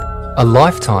A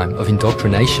lifetime of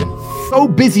indoctrination. So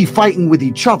busy fighting with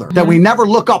each other that we never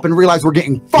look up and realize we're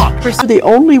getting fucked. We're the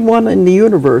only one in the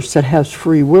universe that has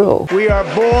free will. We are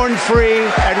born free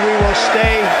and we will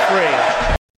stay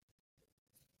free.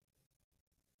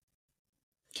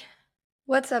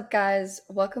 What's up, guys?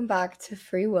 Welcome back to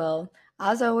Free Will.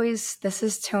 As always, this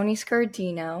is Tony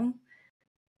Scardino.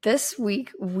 This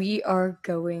week, we are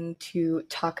going to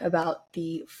talk about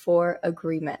the 4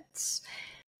 agreements.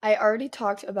 I already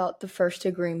talked about the first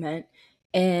agreement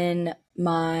in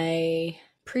my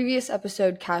previous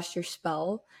episode, Cast Your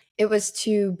Spell. It was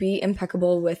to be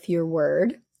impeccable with your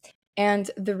word.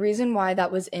 And the reason why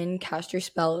that was in Cast Your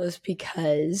Spell is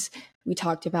because we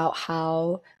talked about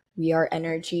how we are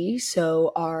energy,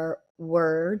 so our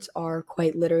words are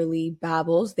quite literally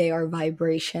babbles. They are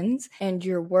vibrations, and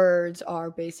your words are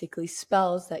basically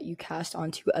spells that you cast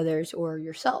onto others or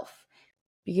yourself,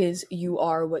 because you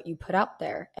are what you put out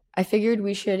there. I figured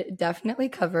we should definitely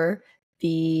cover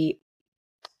the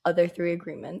other 3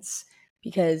 agreements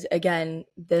because, again,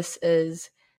 this is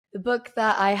the book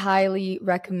that I highly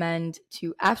recommend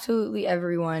to absolutely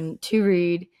everyone to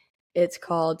read. It's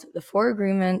called The 4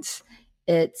 Agreements.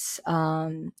 It's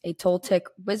a Toltec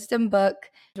wisdom book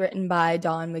written by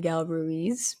Don Miguel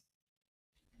Ruiz.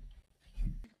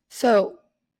 So,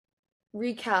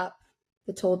 recap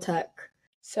the Toltec.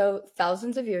 So,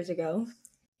 thousands of years ago,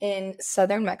 in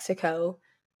southern Mexico,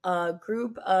 a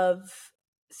group of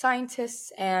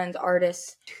scientists and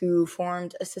artists who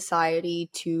formed a society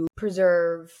to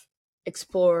preserve,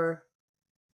 explore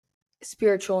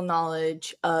spiritual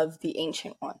knowledge of the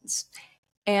ancient ones.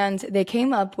 And they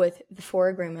came up with the 4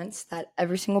 agreements that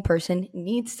every single person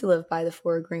needs to live by, the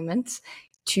 4 agreements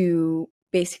to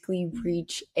basically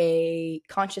reach a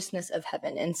consciousness of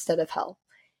heaven instead of hell.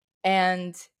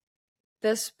 And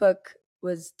this book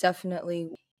was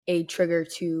definitely a trigger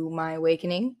to my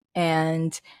awakening,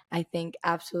 and I think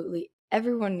absolutely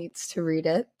everyone needs to read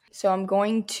it. So I'm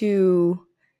going to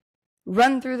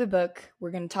run through the book. We're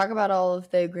going to talk about all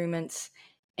of the agreements,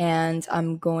 and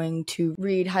I'm going to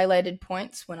read highlighted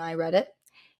points when I read it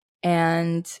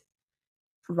and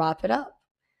wrap it up.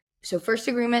 So first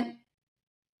agreement,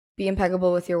 be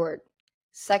impeccable with your word.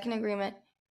 Second agreement,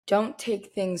 don't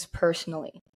take things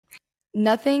personally.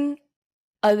 Nothing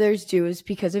others do is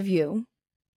because of you.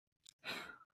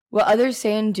 What others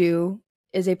say and do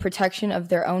is a protection of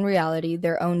their own reality,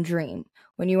 their own dream.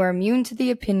 When you are immune to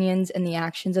the opinions and the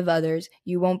actions of others,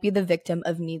 you won't be the victim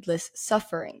of needless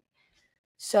suffering.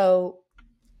 So,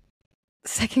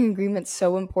 second agreement's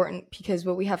so important because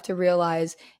what we have to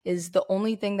realize is the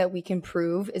only thing that we can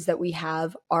prove is that we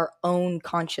have our own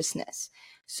consciousness.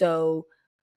 So,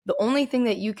 the only thing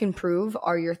that you can prove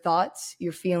are your thoughts,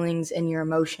 your feelings, and your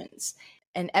emotions.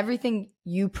 And everything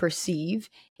you perceive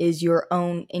is your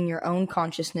own, in your own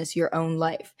consciousness, your own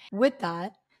life. With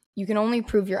that, you can only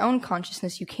prove your own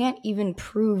consciousness. You can't even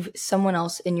prove someone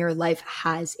else in your life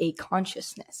has a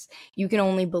consciousness. You can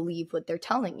only believe what they're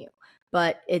telling you,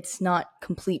 but it's not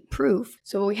complete proof.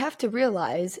 So what we have to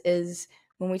realize is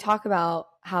when we talk about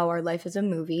how our life is a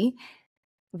movie,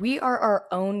 we are our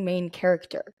own main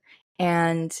character.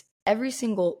 And every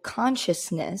single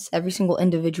consciousness, every single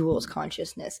individual's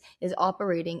consciousness is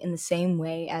operating in the same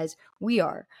way as we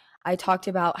are. I talked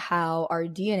about how our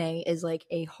DNA is like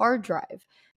a hard drive.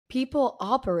 People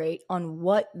operate on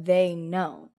what they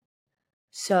know.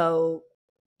 So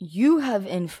you have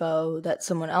info that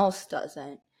someone else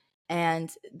doesn't,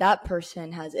 and that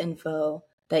person has info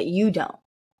that you don't.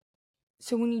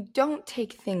 So when you don't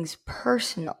take things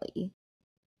personally,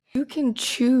 you can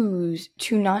choose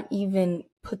to not even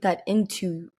put that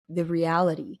into the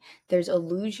reality. There's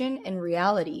illusion and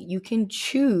reality. You can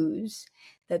choose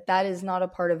that that is not a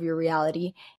part of your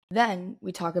reality. Then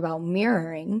we talk about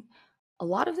mirroring. A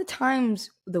lot of the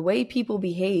times, the way people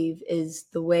behave is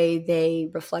the way they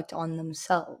reflect on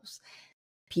themselves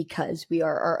because we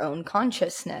are our own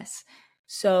consciousness.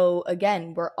 So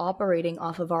again, we're operating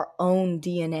off of our own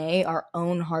DNA, our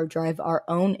own hard drive, our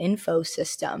own info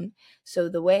system. So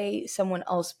the way someone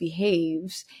else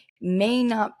behaves may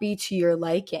not be to your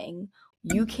liking.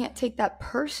 You can't take that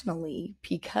personally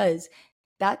because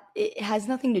that it has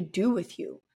nothing to do with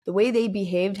you. The way they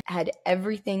behaved had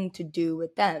everything to do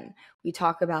with them. We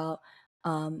talk about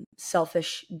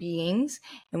selfish beings,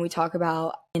 and we talk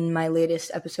about, in my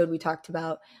latest episode, we talked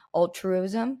about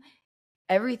altruism.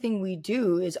 Everything we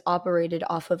do is operated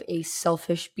off of a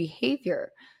selfish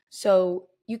behavior. So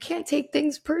you can't take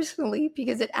things personally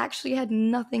because it actually had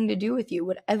nothing to do with you.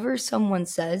 Whatever someone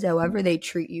says, however they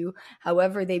treat you,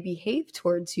 however they behave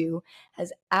towards you,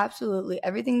 has absolutely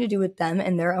everything to do with them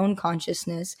and their own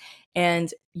consciousness.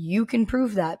 And you can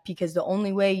prove that because the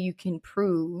only way you can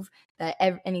prove that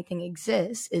anything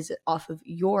exists is off of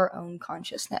your own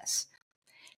consciousness.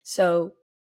 So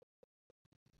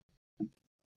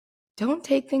don't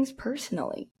take things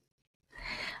personally.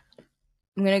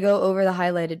 I'm going to go over the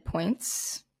highlighted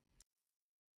points.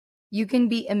 You can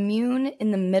be immune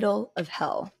in the middle of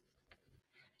hell.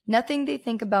 Nothing they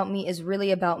think about me is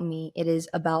really about me. It is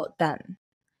about them.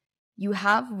 You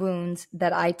have wounds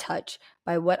that I touch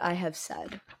by what I have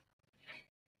said.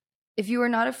 If you are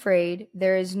not afraid,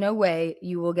 there is no way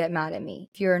you will get mad at me.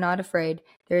 If you are not afraid,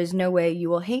 there is no way you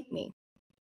will hate me.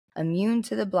 Immune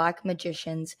to the black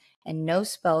magicians, and no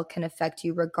spell can affect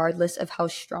you regardless of how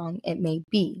strong it may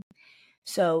be.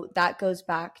 So that goes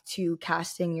back to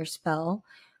casting your spell.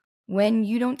 When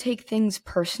you don't take things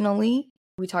personally,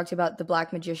 we talked about the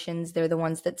black magicians. They're the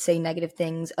ones that say negative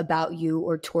things about you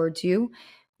or towards you.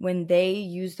 When they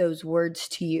use those words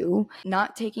to you,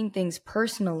 not taking things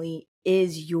personally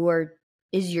is your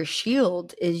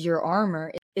shield, is your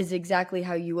armor, is exactly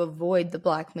how you avoid the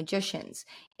black magicians.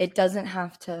 It doesn't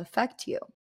have to affect you.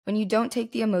 When you don't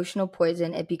take the emotional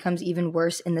poison, it becomes even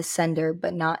worse in the sender,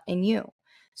 but not in you.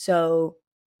 So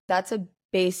that's a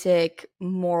basic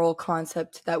moral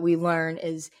concept that we learn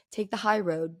is take the high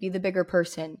road, be the bigger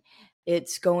person.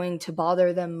 It's going to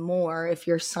bother them more if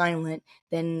you're silent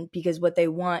than because what they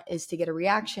want is to get a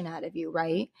reaction out of you,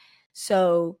 right?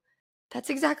 So that's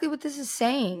exactly what this is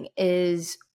saying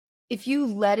is if you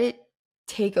let it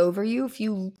take over you, if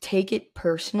you take it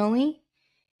personally,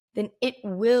 then it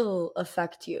will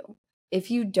affect you. If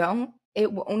you don't,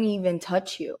 it won't even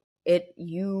touch you.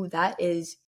 That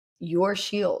is your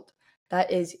shield.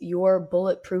 That is your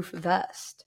bulletproof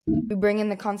vest. We bring in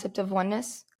the concept of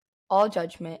oneness. All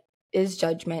judgment is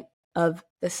judgment of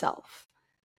the self.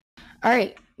 All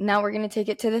right, now we're going to take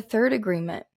it to the third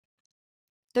agreement.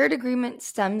 Third agreement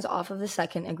stems off of the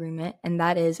second agreement, and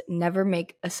that is never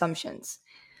make assumptions.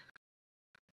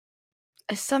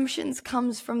 Assumptions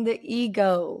comes from the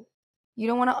ego. You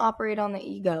don't want to operate on the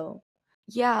ego.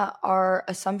 Yeah, our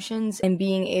assumptions and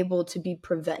being able to be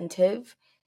preventive,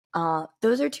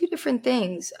 those are two different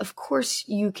things. Of course,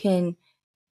 you can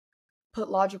put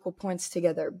logical points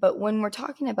together, but when we're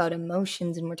talking about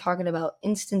emotions and we're talking about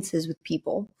instances with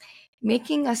people,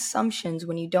 making assumptions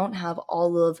when you don't have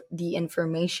all of the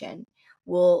information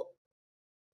will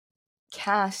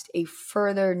cast a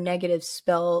further negative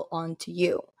spell onto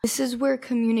you. This is where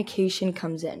communication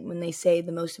comes in. When they say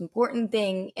the most important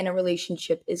thing in a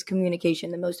relationship is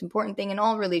communication, the most important thing in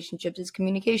all relationships is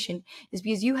communication, is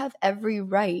because you have every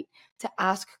right to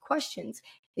ask questions.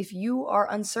 If you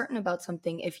are uncertain about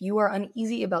something, if you are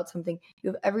uneasy about something, you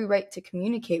have every right to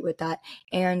communicate with that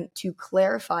and to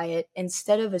clarify it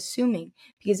instead of assuming.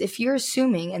 Because if you're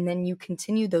assuming and then you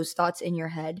continue those thoughts in your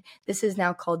head, this is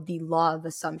now called the law of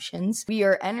assumptions. We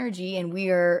are energy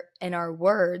and our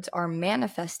words are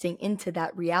manifesting into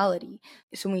that reality.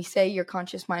 So when we say your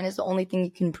conscious mind is the only thing you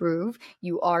can prove,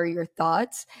 you are your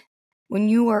thoughts. When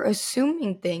you are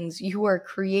assuming things, you are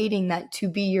creating that to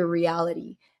be your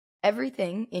reality.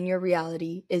 Everything in your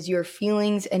reality is your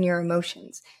feelings and your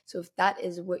emotions. So if that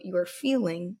is what you are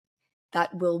feeling,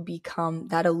 that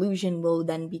illusion will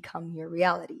then become your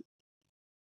reality.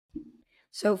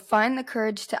 So find the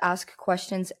courage to ask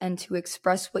questions and to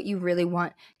express what you really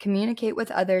want. Communicate with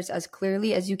others as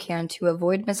clearly as you can to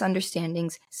avoid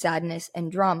misunderstandings, sadness,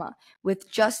 and drama.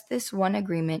 With just this one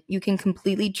agreement, you can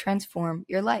completely transform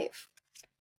your life.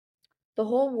 The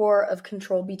whole war of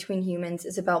control between humans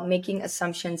is about making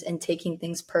assumptions and taking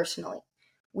things personally.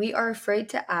 We are afraid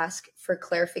to ask for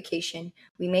clarification.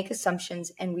 We make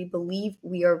assumptions and we believe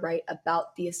we are right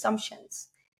about the assumptions.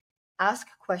 Ask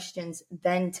questions,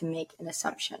 then to make an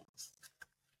assumption.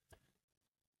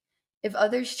 If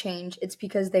others change, it's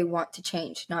because they want to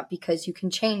change, not because you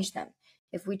can change them.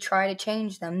 If we try to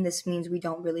change them, this means we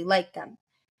don't really like them.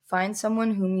 Find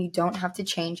someone whom you don't have to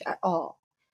change at all.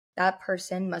 That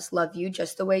person must love you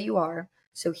just the way you are,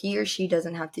 so he or she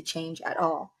doesn't have to change at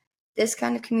all. This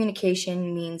kind of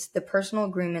communication means the personal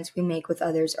agreements we make with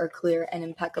others are clear and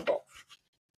impeccable.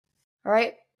 All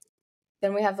right,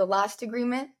 then we have the last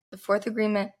agreement, the fourth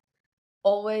agreement.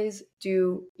 Always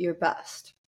do your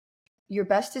best. Your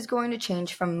best is going to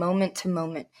change from moment to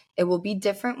moment. It will be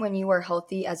different when you are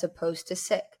healthy as opposed to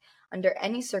sick. Under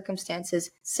any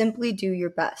circumstances, simply do your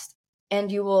best, and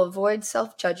you will avoid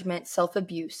self-judgment,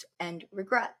 self-abuse, and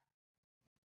regret.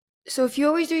 So if you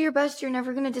always do your best, you're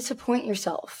never going to disappoint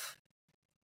yourself.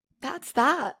 That's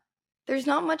that. There's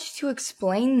not much to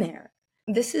explain there.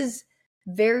 This is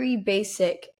very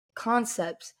basic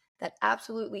concepts that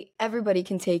absolutely everybody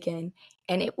can take in,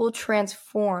 and it will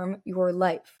transform your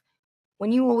life.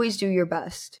 When you always do your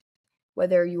best,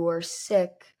 whether you're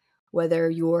sick, whether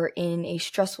you're in a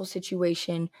stressful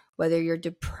situation, whether you're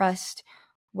depressed,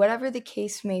 whatever the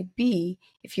case may be,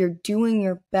 if you're doing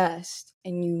your best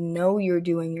and you know you're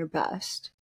doing your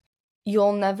best,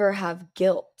 you'll never have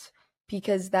guilt,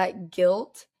 because that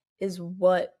guilt is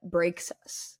what breaks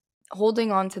us.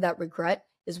 Holding on to that regret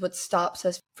is what stops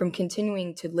us from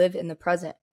continuing to live in the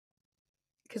present.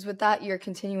 Because with that, you're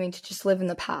continuing to just live in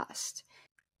the past.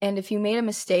 And if you made a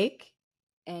mistake,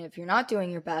 and if you're not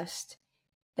doing your best,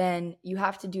 then you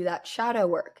have to do that shadow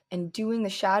work. And doing the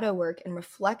shadow work and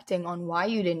reflecting on why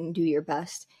you didn't do your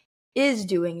best is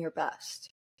doing your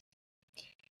best.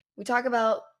 We talk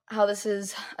about how this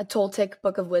is a Toltec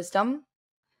book of wisdom.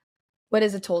 What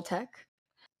is a Toltec?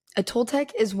 A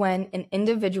Toltec is when an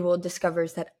individual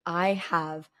discovers that I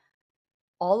have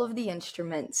all of the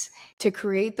instruments to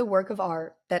create the work of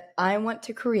art that I want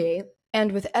to create,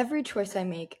 and with every choice I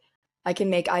make, I can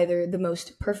make either the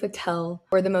most perfect hell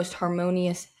or the most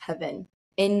harmonious heaven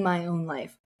in my own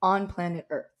life on planet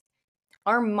Earth.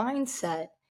 Our mindset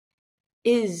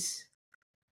is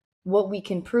what we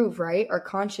can prove, right? Our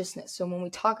consciousness. So when we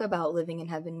talk about living in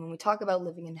heaven, when we talk about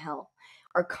living in hell,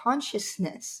 our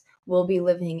consciousness will be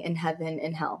living in heaven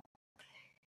and hell.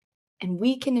 And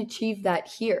we can achieve that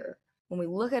here. When we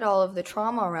look at all of the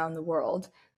trauma around the world,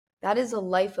 that is a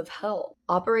life of hell,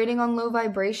 operating on low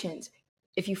vibrations.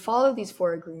 If you follow these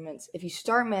 4 agreements, if you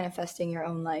start manifesting your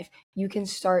own life, you can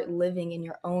start living in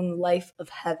your own life of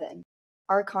heaven.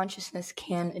 Our consciousness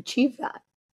can achieve that.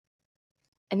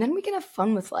 And then we can have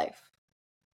fun with life.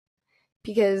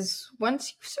 Because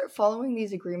once you start following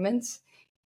these agreements,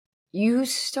 you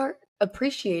start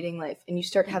appreciating life and you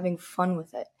start having fun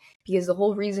with it. Because the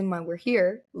whole reason why we're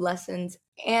here, lessons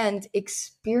and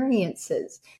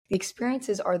experiences. The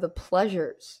experiences are the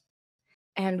pleasures.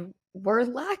 And we're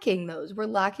lacking those. We're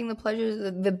lacking the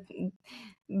pleasures.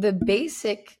 The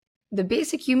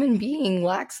basic human being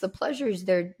lacks the pleasures.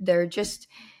 They're just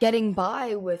getting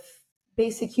by with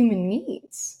basic human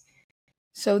needs.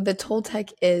 So the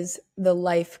Toltec is the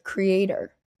life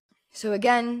creator. So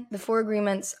again, the 4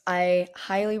 agreements, I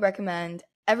highly recommend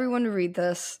everyone to read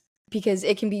this because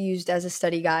it can be used as a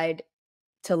study guide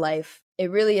to life.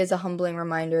 It really is a humbling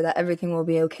reminder that everything will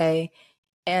be okay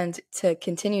and to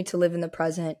continue to live in the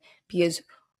present, because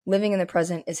living in the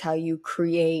present is how you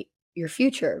create your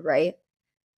future, right?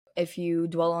 If you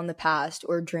dwell on the past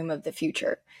or dream of the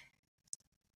future.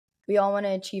 We all want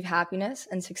to achieve happiness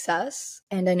and success,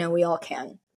 and I know we all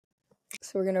can.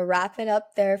 So we're going to wrap it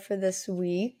up there for this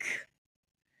week.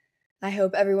 I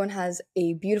hope everyone has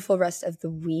a beautiful rest of the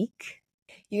week.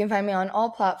 You can find me on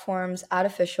all platforms at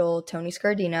official Tony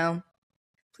Scardino.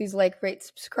 Please like, rate,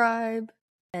 subscribe,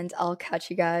 and I'll catch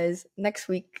you guys next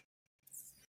week.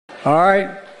 All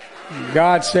right.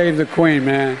 God save the Queen,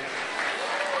 man.